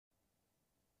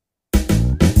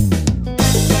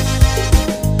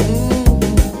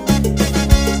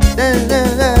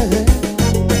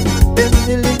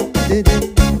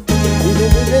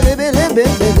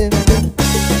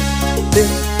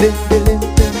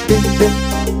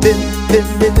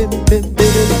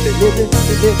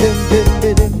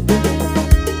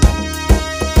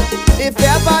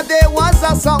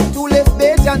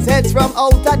rise from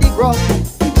out of the ground.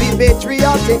 Be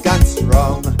patriotic and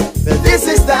strong. Well, this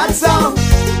is that song.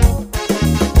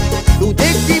 To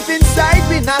dig deep inside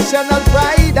with national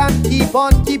pride and keep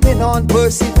on keeping on,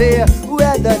 persevere,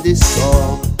 weather this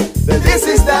storm. Well, this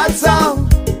is that song.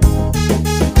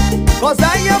 Cause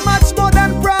I am much more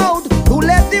than proud to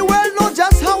let the world know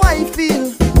just how I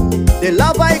feel. The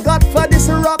love I got for this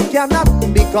rock cannot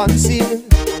be concealed.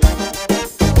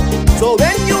 So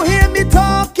when you hear me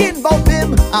talking about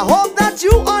him, I hope that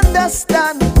you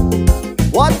understand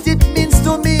what it means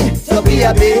to me to be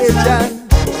a Bajan,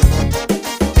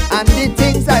 and the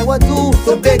things I would do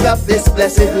to big up this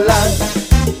blessed land.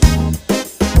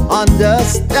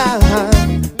 Understand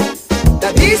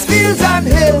that these fields and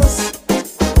hills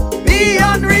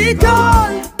beyond recall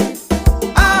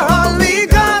are all we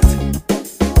got.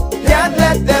 Can't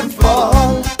let them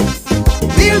fall.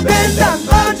 We'll bend and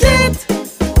budget,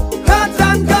 cut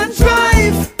and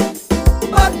contrive,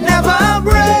 but never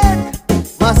break.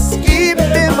 Must keep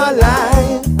him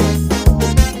alive.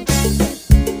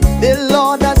 The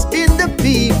Lord has been the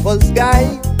people's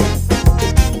guide,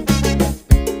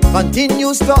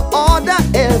 continues to order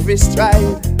every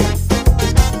stride.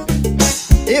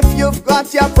 If you've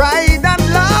got your pride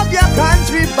and love your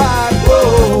country back,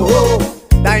 whoa, whoa,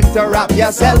 time to wrap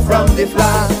yourself from the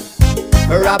flag.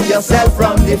 Wrap yourself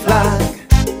from the flag.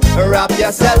 Wrap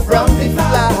yourself from the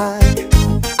flag.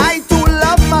 I too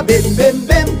love my bim bim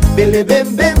bim, billy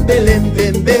bim bim, billim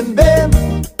bim bim bim.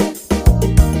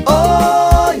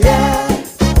 Oh yeah,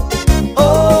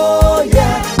 oh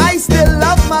yeah. I still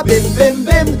love my bim bim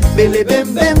bim, billy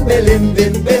bim bim, billim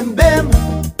bim bim bim.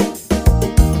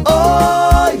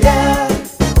 Oh yeah,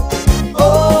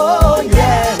 oh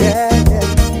yeah, yeah, yeah.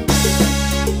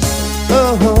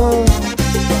 Oh,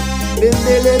 bim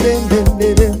bim bim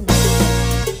bim bim.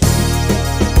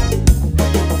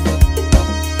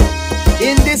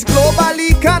 In this global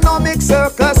economic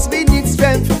circus, we need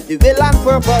strength, the will and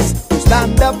purpose to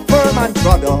stand up firm and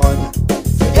trod on,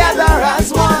 together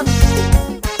as one.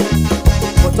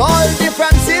 Put all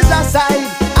differences aside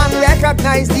and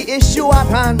recognize the issue at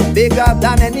hand, bigger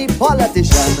than any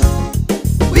politician.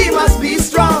 We must be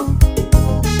strong.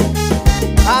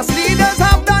 As leaders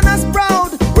have done us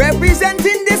proud,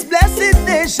 representing this blessed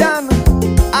nation.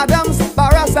 Adams,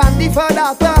 Barras and the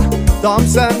Ferdata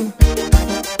Thompson.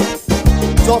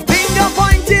 So finger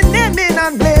pointing, naming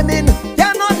and blaming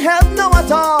cannot help no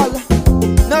at all.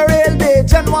 No real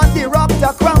Bajan want the rock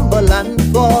to crumble and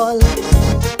fall.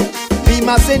 We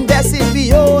must invest in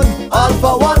we own, all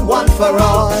for one, one for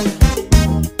all.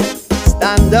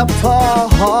 Stand up tall,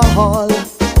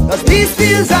 cause these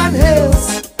fields and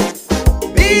hills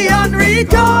beyond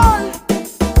recall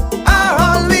are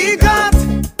all we got.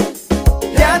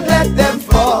 Can't let them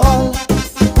fall.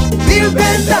 We'll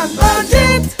bend and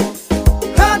budget,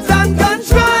 cut and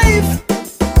contrive,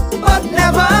 but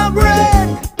never break.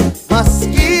 Must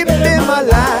keep him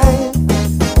alive.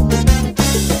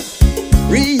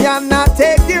 Rihanna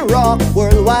take the rock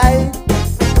worldwide.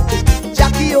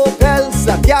 Jackie Opel,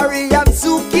 Sakari and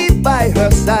Suki by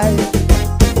her side.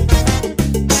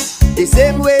 The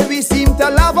same way we seem to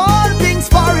love all things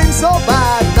foreign so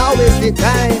bad. Now is the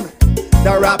time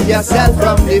to wrap yourself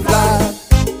from the flag.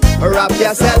 Wrap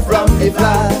yourself from the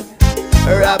flag.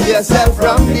 Wrap yourself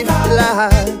from the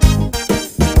flag.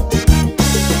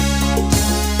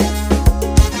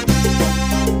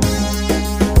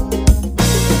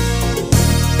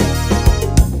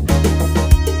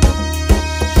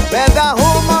 Whether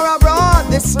home or abroad,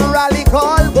 this rally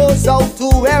call goes out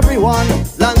to everyone.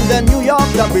 London, New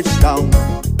York, the Bridgetown.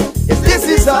 Yes, this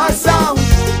is our song.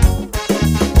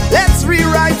 Let's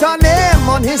rewrite our name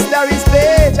on history's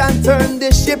page and turn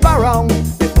this ship around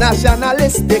with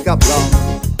nationalistic aplomb.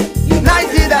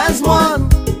 United as one.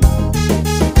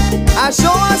 As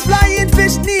show us flying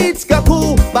fish needs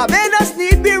Kaku, Barbados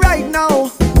need me right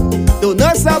now. To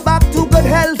nurse her back to good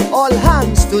health, all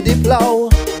hands to the plow.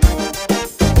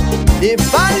 The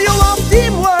value of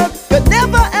teamwork could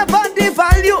never ever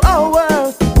devalue our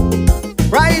worth.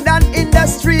 Pride and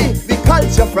industry, the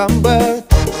culture from birth.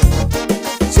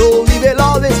 So we will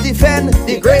always defend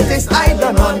the greatest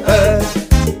island on earth,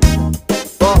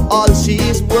 for all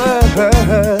she's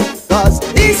worth. Cause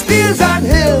these fields and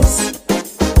hills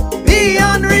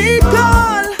beyond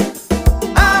recall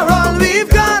are all we've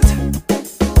got.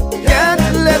 Can't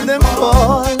let them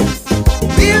fall.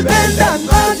 We'll bend and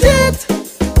budget,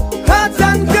 cut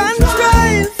and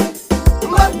contrive,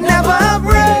 but never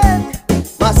break.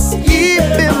 Must keep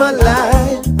him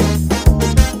alive.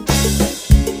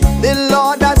 The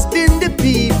Lord has been the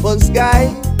people's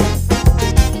guide,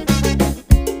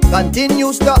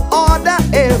 continues to order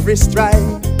every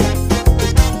stride.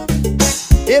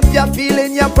 If you're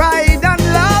feeling your pride and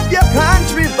love your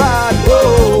country bad,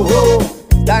 whoa,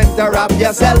 whoa, time to wrap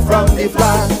yourself from the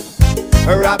flag.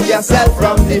 Wrap yourself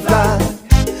from the flag.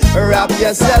 Wrap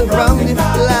yourself from the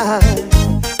flag.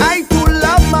 I too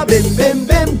love my bim bim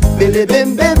bim, billy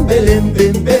bim bim, billy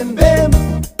bim bim bim.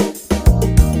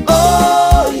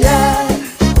 Oh yeah,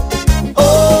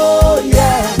 oh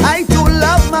yeah. I too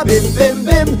love my bim bim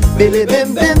bim, billy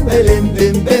bim bim, billy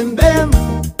bim bim bim.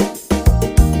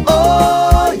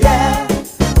 Oh yeah,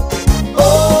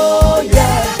 oh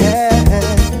yeah, yeah,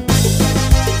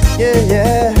 yeah,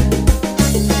 yeah.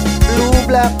 Blue,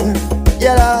 black,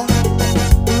 yellow.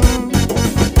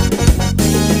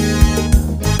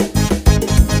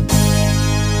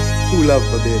 Who love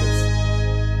Barbados?